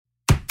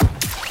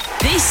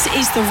This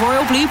is the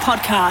Royal Blue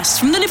Podcast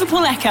from the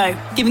Liverpool Echo,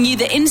 giving you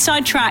the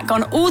inside track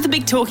on all the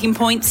big talking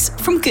points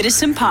from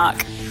Goodison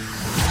Park.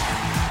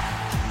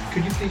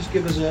 Could you please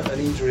give us an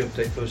injury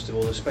update first of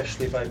all,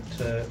 especially about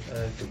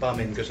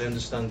Gbamin, because I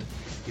understand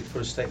you've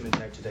put a statement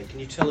out today. Can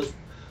you tell us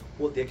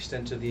what the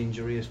extent of the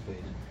injury is,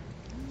 please?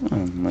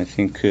 I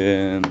think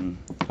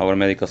our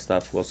medical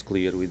staff was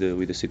clear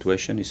with the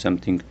situation. It's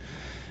something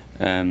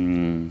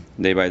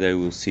day by day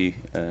we'll see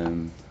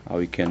how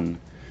it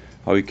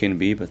can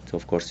be, but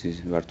of course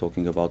we are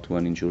talking about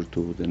one injury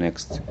to the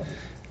next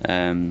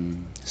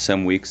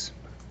some weeks.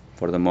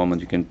 For the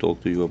moment, we can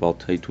talk to you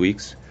about 8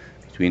 weeks,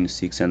 between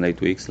 6 and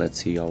 8 weeks. Let's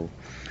see how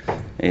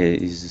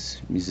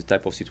is the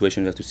type of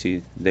situation we have to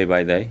see day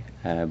by day.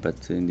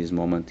 But in this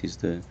moment is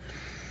the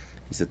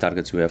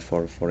targets we have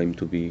for him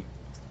to be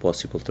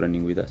possible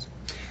training with us.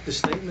 The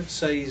statement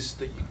says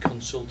that you're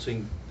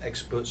consulting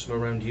experts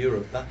from around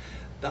Europe.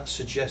 That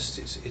suggests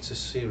it's a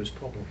serious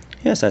problem.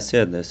 Yes, I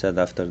said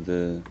after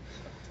the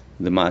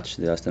match,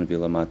 the Aston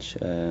Villa match,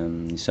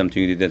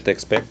 something we didn't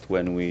expect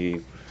when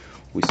we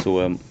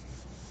saw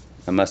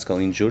a muscle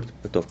injured.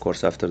 But of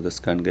course, after the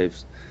scan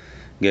gave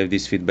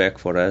this feedback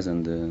for us,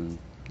 and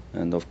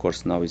of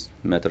course now it's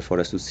a matter for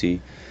us to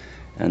see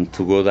and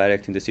to go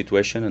direct in the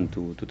situation and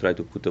to try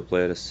to put the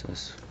player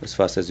as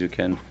fast as you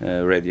can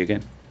ready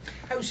again.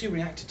 How's he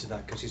reacted to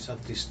that? Because he's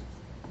had this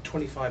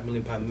 £25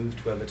 million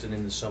move to Everton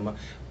in the summer,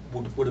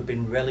 would have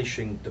been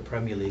relishing the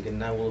Premier League, and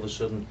now all of a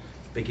sudden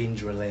big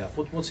injury layoff.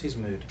 What's his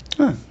mood?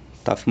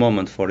 Tough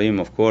moment for him,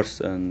 of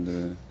course,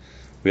 and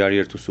we are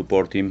here to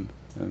support him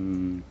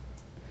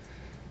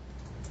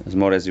as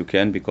more as you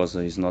can, because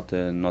it's not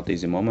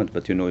easy moment,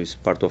 but it's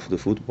part of the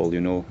football.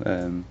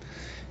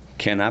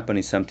 Can happen.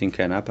 If something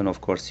can happen,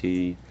 of course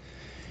he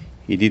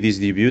did his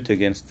debut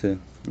against in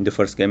the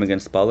first game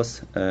against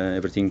Palace.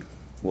 Everything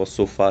was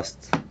so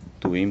fast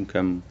to him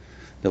come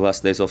the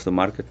last days of the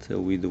market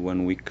with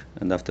 1 week,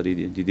 and after he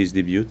did his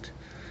debut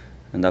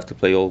and after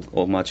play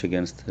all match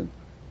against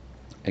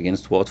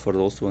Watford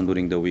also, and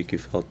during the week he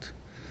felt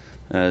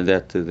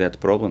that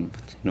problem.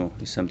 But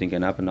if something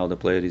can happen now, the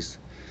player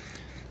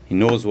he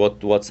knows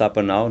what's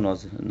happened now.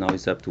 Now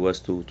it's up to us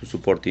to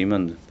support him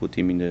and put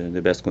him in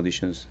the best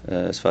conditions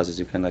as fast as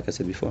you can, like I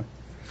said before.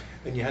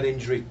 And you had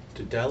injury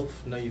to Delph.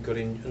 Now you've got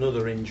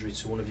another injury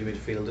to one of your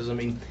midfielders. I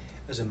mean,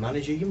 as a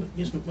manager, you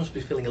must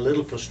be feeling a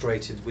little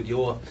frustrated with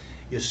your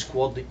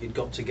squad that you'd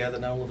got together.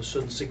 Now all of a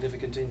sudden,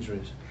 significant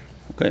injuries.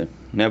 Okay,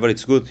 never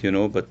it's good,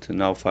 but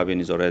now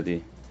Fabian is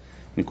already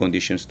in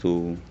conditions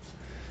to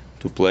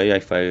play.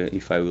 If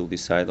I will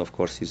decide, of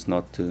course, it's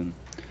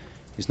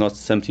not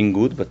something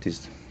good, but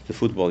the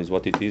football is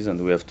what it is,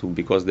 and we have to,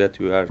 because that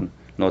we are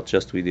not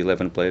just with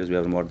 11 players, we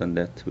have more than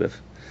that. We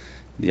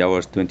have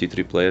our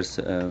 23 players,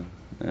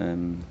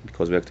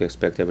 because we have to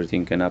expect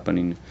everything can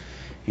happen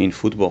in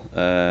football.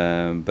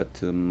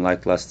 But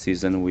like last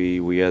season,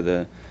 we had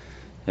a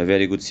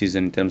very good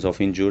season in terms of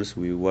injuries.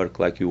 We work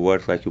like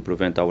you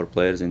prevent our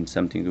players, and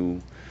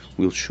something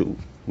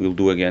we'll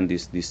do again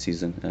this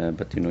season.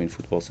 But in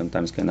football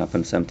sometimes can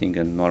happen something,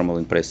 and normal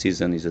in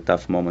pre-season is a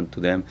tough moment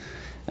to them.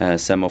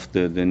 Some of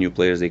the new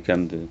players, they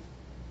come the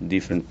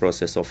different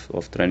process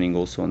of training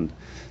also, and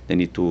they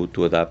need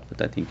to adapt.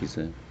 But I think it's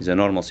a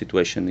normal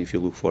situation. If you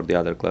look for the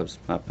other clubs,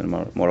 happen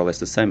more or less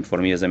the same. For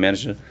me as a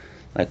manager,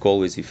 like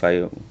always, if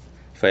I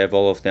have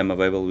all of them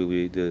available, will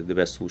be the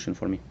best solution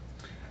for me.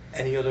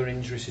 Any other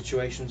injury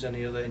situations?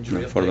 Any other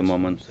injury? No, for the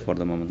moment.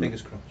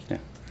 Fingers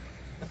crossed.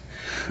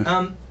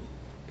 Yeah.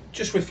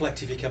 Just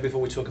reflect, if you can,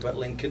 before we talk about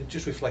Lincoln.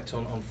 Just reflect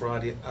on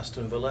Friday at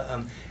Aston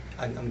Villa.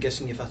 I'm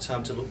guessing you've had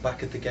time to look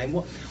back at the game.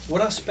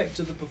 What aspect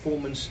of the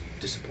performance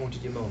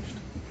disappointed you most?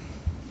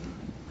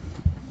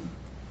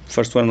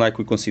 First one, like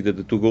we considered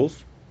the 2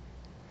 goals.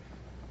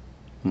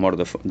 More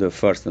the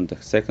first and the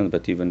second,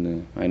 but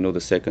even I know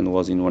the second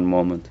was in one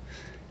moment,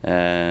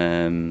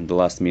 the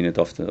last minute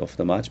of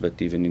the match. But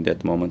even in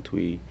that moment,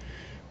 we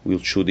will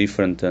shoot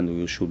different, and we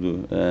will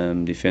shoot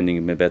defending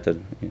in the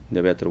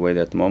better way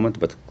that moment.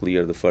 But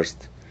clear the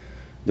first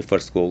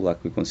goal,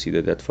 like we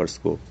considered that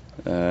first goal.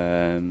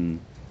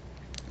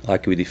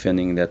 Like we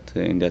defending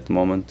in that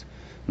moment,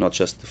 not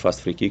just the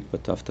fast free kick,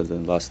 but after the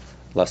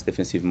last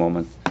defensive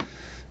moment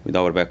with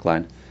our back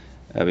line,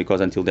 because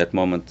until that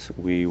moment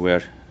we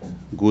were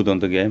good on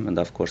the game, and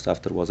of course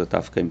after was a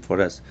tough game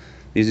for us.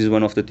 This is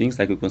one of the things,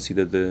 like we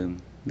consider the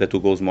 2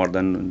 goals more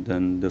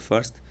than the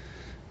first,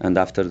 and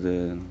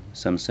after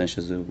some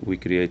chances we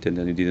created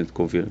and we didn't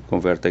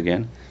convert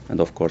again,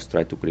 and of course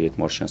try to create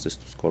more chances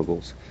to score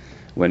goals.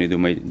 When you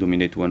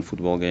dominate one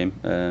football game,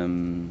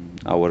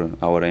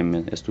 our aim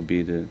has to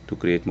be to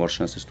create more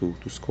chances to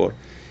score,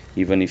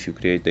 even if you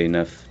create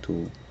enough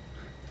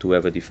to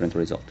have a different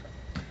result.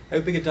 How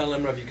big a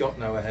dilemma have you got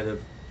now ahead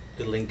of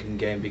the Lincoln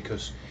game?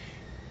 Because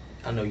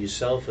I know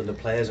yourself and the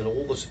players and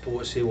all the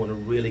supporters here want a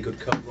really good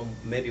cup run,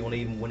 maybe want to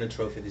even win a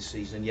trophy this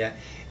season. Yeah,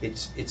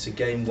 it's a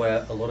game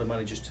where a lot of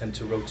managers tend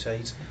to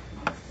rotate.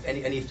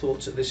 Any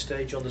thoughts at this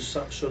stage on the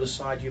sort of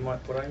side you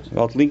might put out?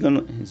 Well,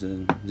 Lincoln is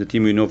the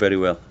team we know very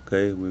well.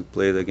 Okay, we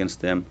played against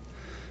them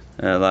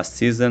last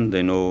season.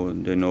 They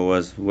know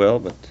us well,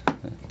 but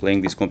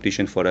playing this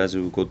competition for us,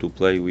 we go to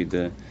play with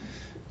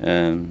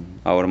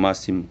our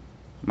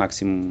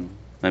maximum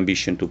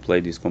ambition to play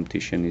this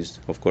competition is,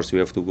 of course, we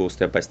have to go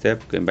step by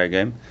step, game by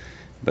game,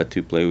 but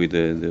we play with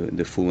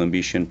the full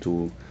ambition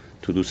to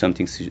do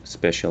something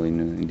special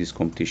in this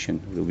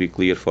competition. It will be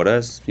clear for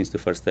us since the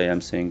first day.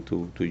 I'm saying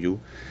to you,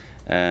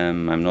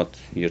 I'm not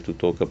here to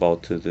talk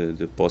about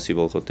the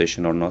possible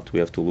rotation or not. We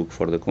have to look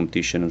for the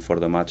competition and for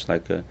the match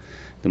like the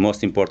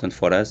most important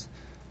for us.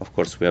 Of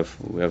course, we have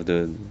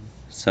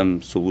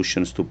some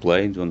solutions to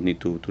play. Don't need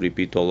to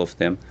repeat all of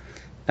them,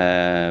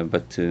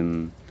 but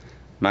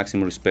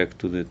maximum respect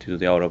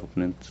to our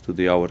opponent, to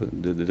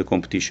the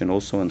competition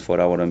also, and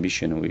for our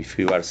ambition. If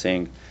you are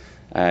saying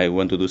I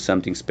want to do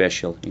something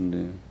special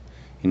in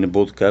the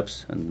both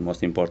cups, and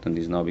most important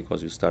is now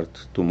because you start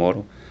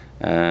tomorrow.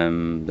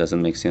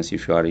 Doesn't make sense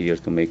if you are here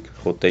to make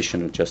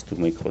rotation or just to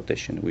make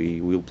rotation. We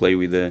will play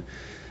with the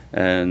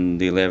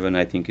 11.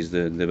 I think is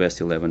the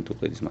best 11 to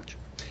play this match.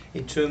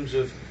 In terms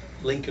of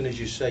Lincoln, as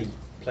you say,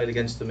 played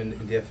against them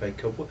in the FA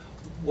Cup.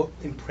 What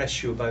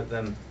impressed you about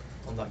them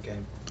on that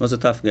game? It was a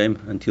tough game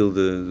until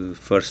the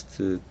first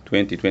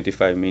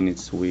 20-25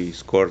 minutes. We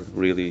scored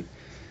really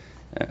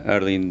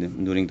early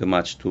during the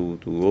match to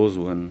goals,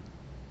 one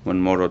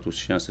more or two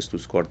chances to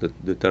score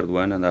the third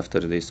one, and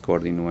after they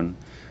scored in one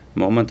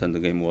moment and the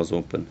game was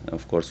open.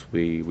 Of course,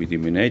 we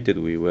dominated.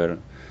 We were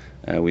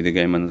with the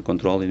game under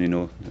control,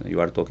 and you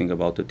are talking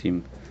about a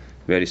team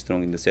very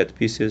strong in the set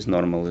pieces.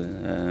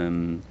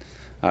 Normally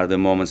are the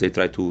moments they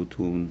try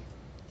to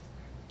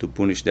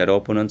punish their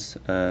opponents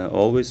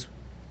always.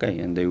 Okay,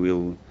 and they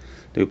will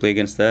play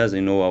against us.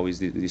 They know how is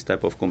this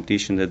type of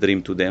competition, the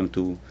dream to them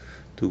to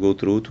go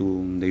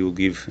through. They will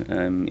give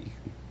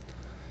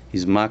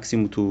his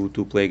maximum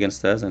to play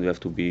against us, and we have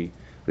to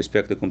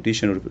respect the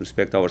competition,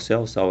 respect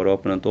ourselves, our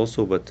opponent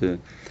also. But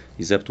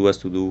it's up to us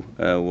to do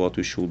what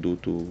we should do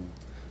to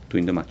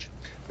win the match.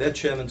 Their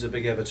chairman's a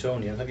big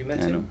Evertonian. Have you met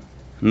him?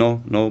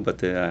 No,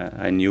 but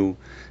I knew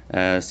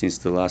since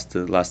the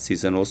last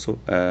season also.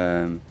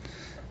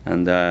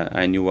 And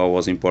I knew what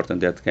was important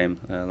that game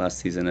last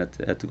season at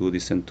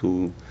Goodison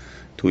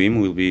to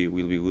him will be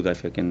good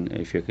if I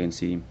can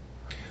see him.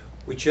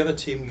 Whichever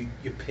team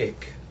you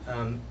pick,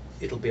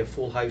 it'll be a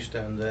full house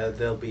down there.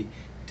 They'll be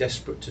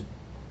desperate to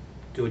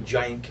do a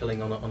giant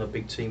killing on a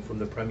big team from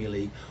the Premier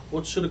League.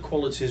 What sort of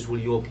qualities will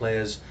your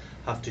players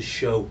have to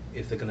show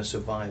if they're going to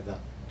survive that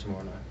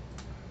tomorrow night?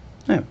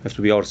 Yeah, have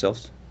to be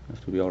ourselves.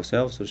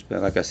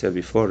 Respect, like I said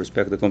before,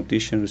 respect the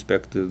competition,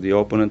 respect the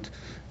opponent,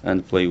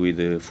 and play with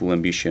the full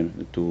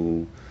ambition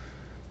to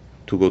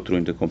go through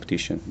in the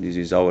competition. This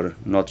is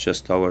not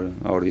just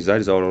our desire,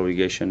 it's our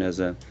obligation as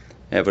a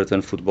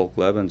Everton Football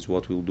Club, and it's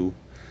what we'll do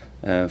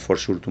for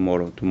sure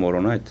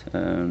tomorrow night.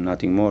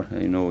 Nothing more.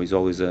 It's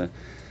always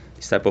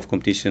this type of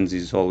competitions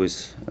is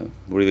always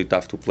really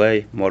tough to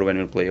play, more when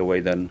we play away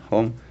than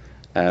home.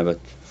 But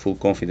full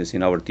confidence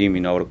in our team,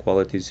 in our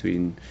qualities,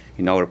 in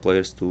our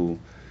players to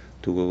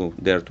go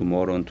there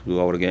tomorrow and to do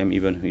our game.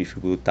 Even if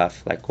we do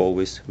tough, like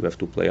always, we have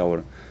to play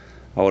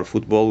our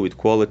football with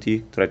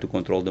quality, try to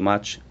control the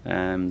match,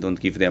 and don't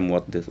give them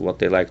what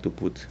they like to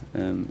put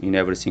in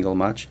every single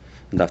match,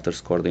 and after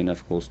score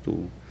enough goals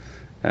to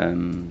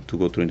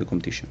go through in the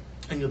competition.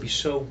 And you'll be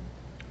so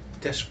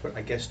desperate,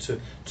 I guess,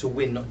 to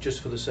win, not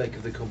just for the sake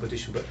of the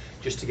competition, but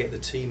just to get the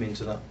team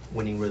into that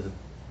winning rhythm.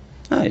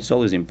 It's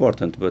always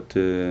important, but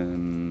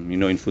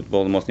in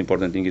football, the most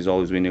important thing is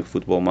always winning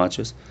football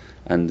matches.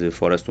 And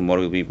for us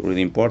tomorrow will be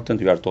really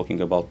important. We are talking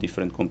about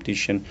different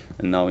competition,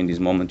 and now in this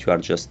moment you are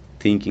just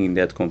thinking in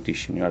that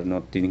competition. You are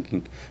not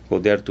thinking go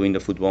there to win the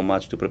football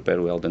match to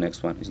prepare well the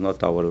next one. It's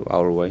not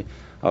our way.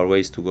 Our way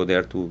is to go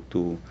there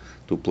to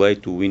play,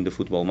 to win the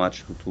football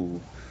match,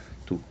 to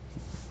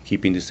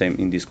keep in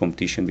this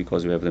competition,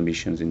 because we have the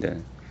ambitions in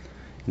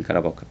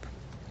Carabao Cup.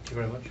 Thank you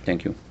very much.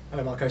 Thank you.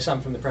 Hello Marco,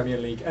 Sam from the Premier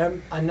League.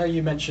 I know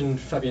you mentioned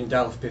Fabian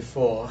Delph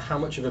before. How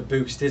much of a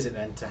boost is it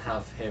then to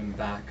have him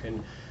back,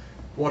 and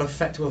what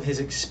effect will his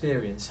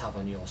experience have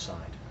on your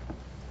side?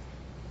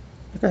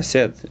 Like I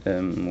said,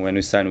 when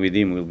we sign with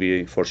him, will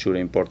be for sure an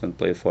important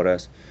player for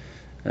us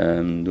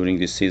during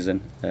this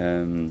season.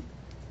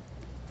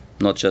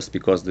 Not just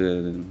because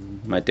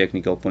my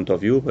technical point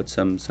of view, but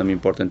some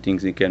important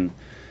things he can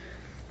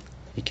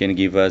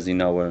give us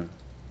in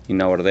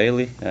our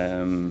daily,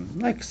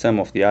 like some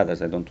of the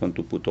others. I don't want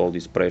to put all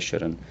this pressure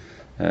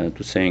and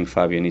to saying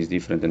Fabian is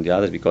different than the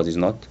others, because he's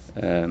not.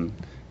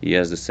 He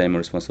has the same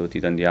responsibility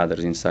than the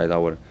others inside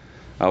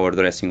our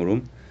dressing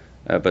room,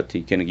 but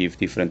he can give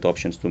different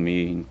options to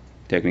me in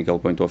technical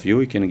point of view.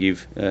 He can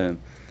give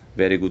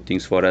very good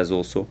things for us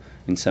also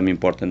in some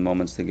important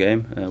moments of the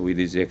game with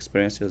his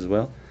experience as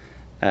well.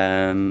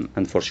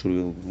 And for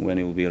sure, when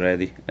he will be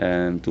ready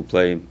to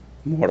play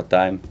more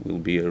time, will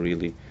be a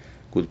really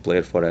good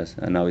player for us.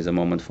 And now is a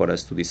moment for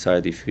us to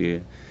decide if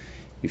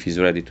he's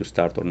ready to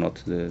start or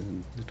not the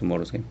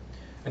tomorrow's game.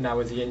 And now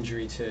with the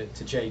injury to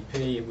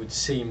JP, it would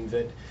seem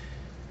that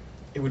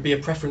it would be a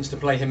preference to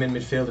play him in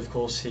midfield. Of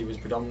course, he was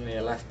predominantly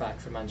a left back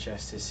for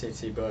Manchester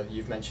City, but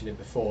you've mentioned it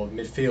before.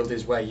 Midfield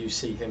is where you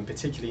see him,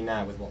 particularly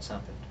now with what's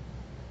happened.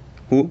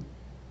 Who?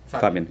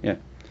 Fabian, yeah.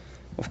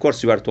 Of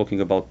course, you are talking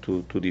about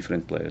two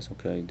different players.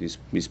 Okay,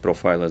 this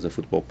profile as a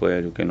football player,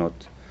 you cannot.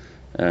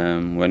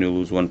 When you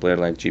lose one player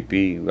like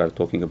GP, we are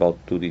talking about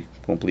two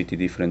completely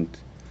different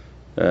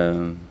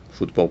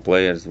football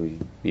players.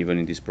 Even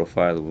in this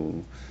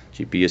profile,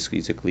 GP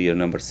is a clear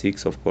number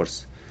 6, of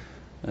course.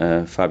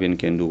 Fabian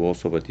can do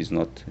also, but he's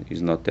not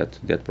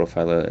that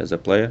profile as a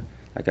player.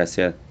 Like I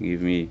said,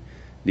 give me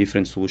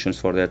different solutions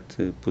for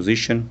that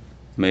position.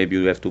 Maybe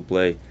you have to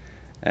play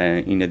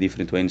in a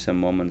different way in some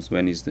moments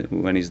when he's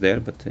there,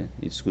 but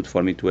it's good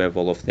for me to have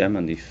all of them.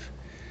 And if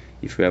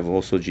we have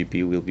also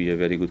GP, will be a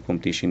very good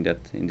competition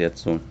in that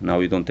zone. Now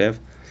we don't have,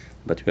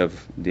 but we have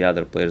the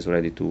other players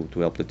ready to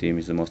help the team.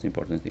 Is the most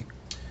important thing.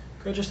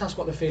 Could I just ask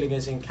what the feeling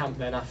is in camp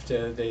then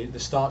after the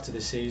start to the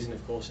season?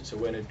 Of course, it's a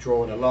win, a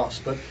draw and a loss,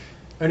 but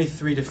only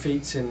 3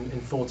 defeats in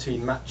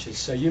 14 matches,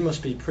 so you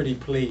must be pretty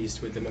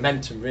pleased with the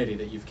momentum really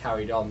that you've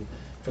carried on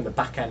from the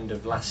back end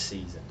of last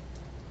season.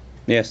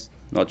 Yes,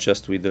 not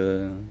just with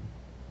the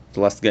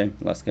last game.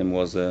 Last game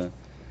was a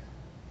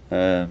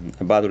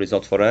bad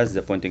result for us,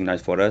 disappointing night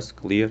for us,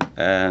 clear.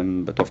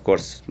 But of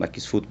course, like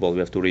it's football, we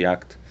have to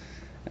react.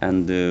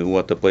 And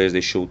what the players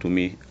they showed to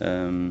me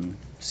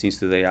since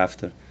the day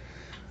after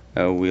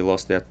we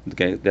lost that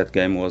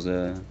game was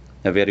a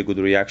very good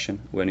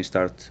reaction when you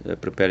start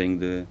preparing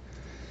the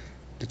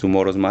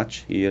tomorrow's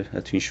match here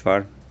at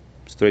Finchvar.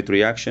 Straight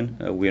reaction.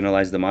 We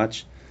analyze the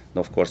match.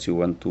 Of course, you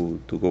want to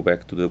go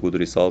back to the good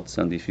results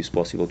and, if it's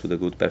possible, to the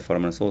good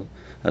performance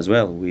as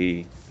well.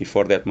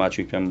 Before that match,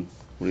 we came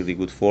really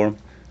good form,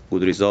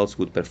 good results,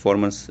 good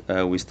performance.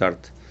 We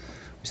started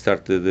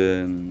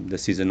the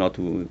season not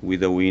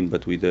with a win,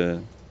 but with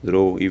a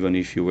draw. Even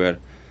if you were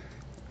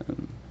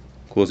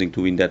closing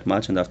to win that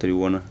match, and after you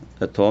won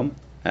at home,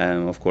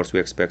 of course, we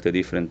expect a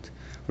different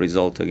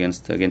result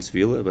against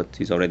Villa, but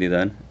it's already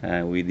done.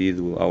 We did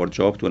our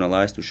job to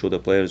analyze, to show the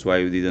players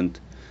why we didn't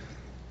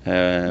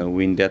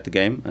win that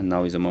game, and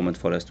now is a moment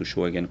for us to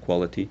show again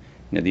quality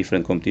in a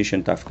different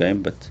competition, tough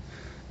game, but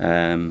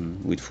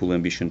with full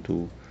ambition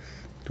to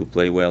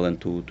play well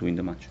and to win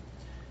the match.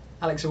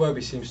 Alex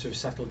Iwobi seems to have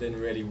settled in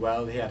really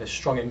well. He had a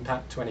strong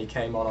impact when he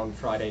came on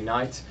Friday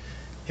night.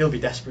 He'll be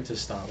desperate to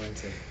start, won't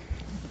he?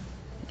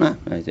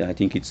 I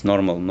think it's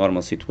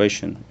normal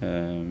situation,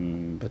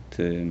 but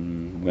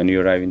when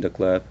you arrive in the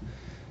club,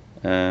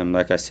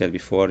 like I said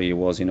before, he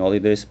was in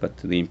holidays, but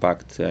the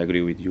impact, I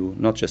agree with you,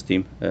 not just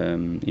him,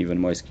 even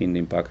Moiskin, the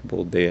impact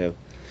both they have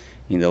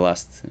in the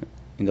last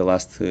game, the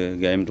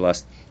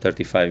last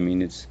 35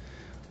 minutes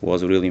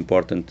was really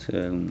important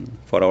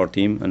for our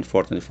team.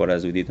 Unfortunately for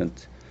us, we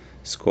didn't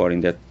score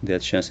in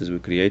that chances we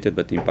created,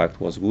 but the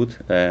impact was good.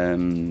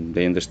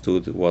 They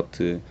understood what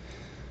to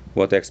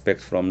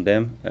expect from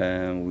them.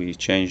 We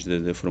changed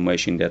the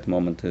formation that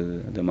moment,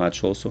 the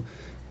match also.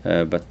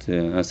 But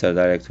answer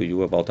direct to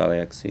you about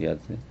Alex, he had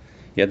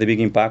a big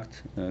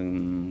impact,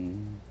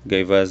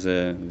 gave us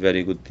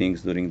very good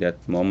things during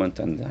that moment,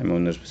 and I'm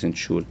 100%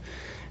 sure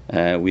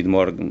with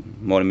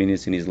more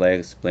minutes in his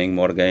legs, playing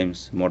more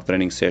games, more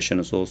training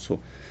sessions also,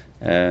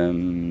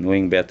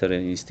 knowing better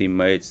his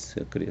teammates,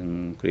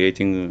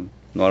 creating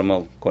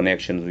normal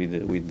connections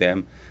with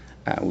them,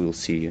 we'll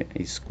see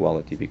his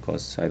quality,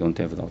 because I don't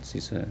have doubts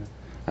he's a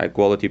high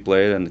quality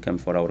player and come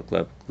for our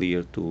club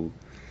clear to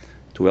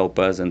help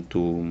us and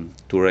to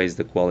raise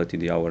the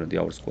quality of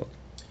our squad.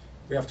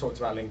 We have talked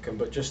about Lincoln,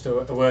 but just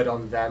a word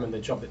on them and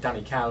the job that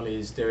Danny Cowley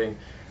is doing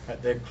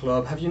at the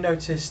club. Have you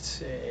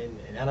noticed in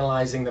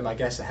analysing them, I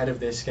guess, ahead of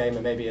this game,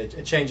 and maybe a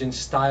change in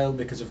style?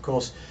 Because of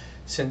course,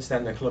 since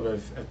then the club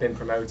have been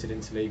promoted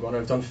into League One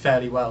and have done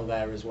fairly well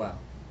there as well.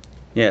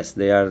 Yes,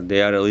 they are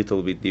a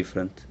little bit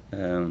different.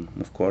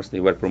 Of course, they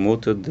were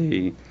promoted.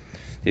 They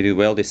did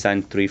well. They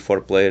signed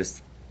 3-4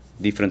 players,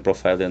 different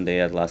profile than they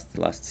had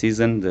last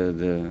season.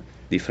 The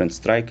different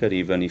striker,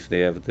 even if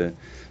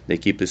they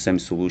keep the same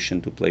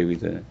solution to play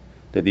with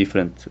the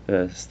different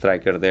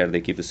striker there.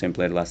 They keep the same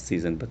player last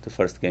season, but the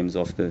first games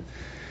of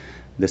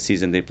the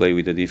season they play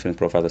with a different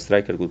profile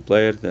striker, good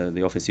player.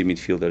 The offensive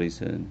midfielder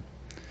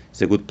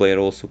is a good player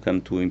also,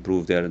 come to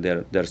improve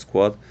their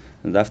squad.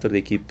 And after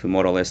they keep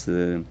more or less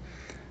the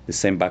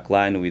same back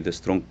line with the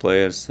strong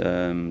players.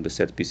 The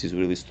set piece is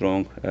really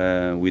strong,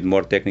 with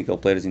more technical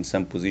players in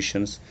some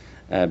positions,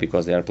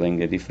 because they are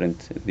playing a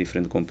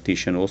different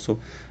competition also.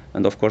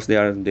 And of course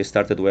they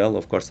started well.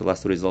 Of course the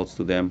last results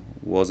to them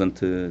wasn't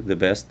the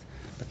best,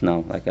 but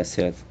now, like I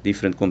said,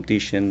 different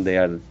competition. They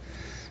are,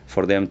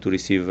 for them to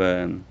receive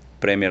a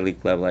Premier League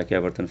club like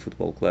Everton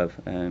Football Club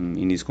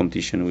in this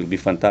competition will be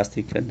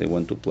fantastic, and they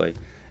want to play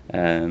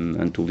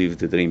and to live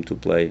the dream to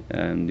play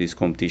this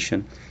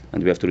competition,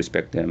 and we have to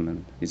respect them,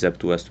 and it's up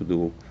to us to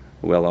do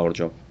well our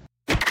job.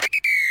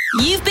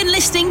 You've been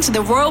listening to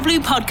the Royal Blue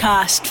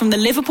podcast from the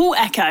Liverpool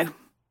Echo.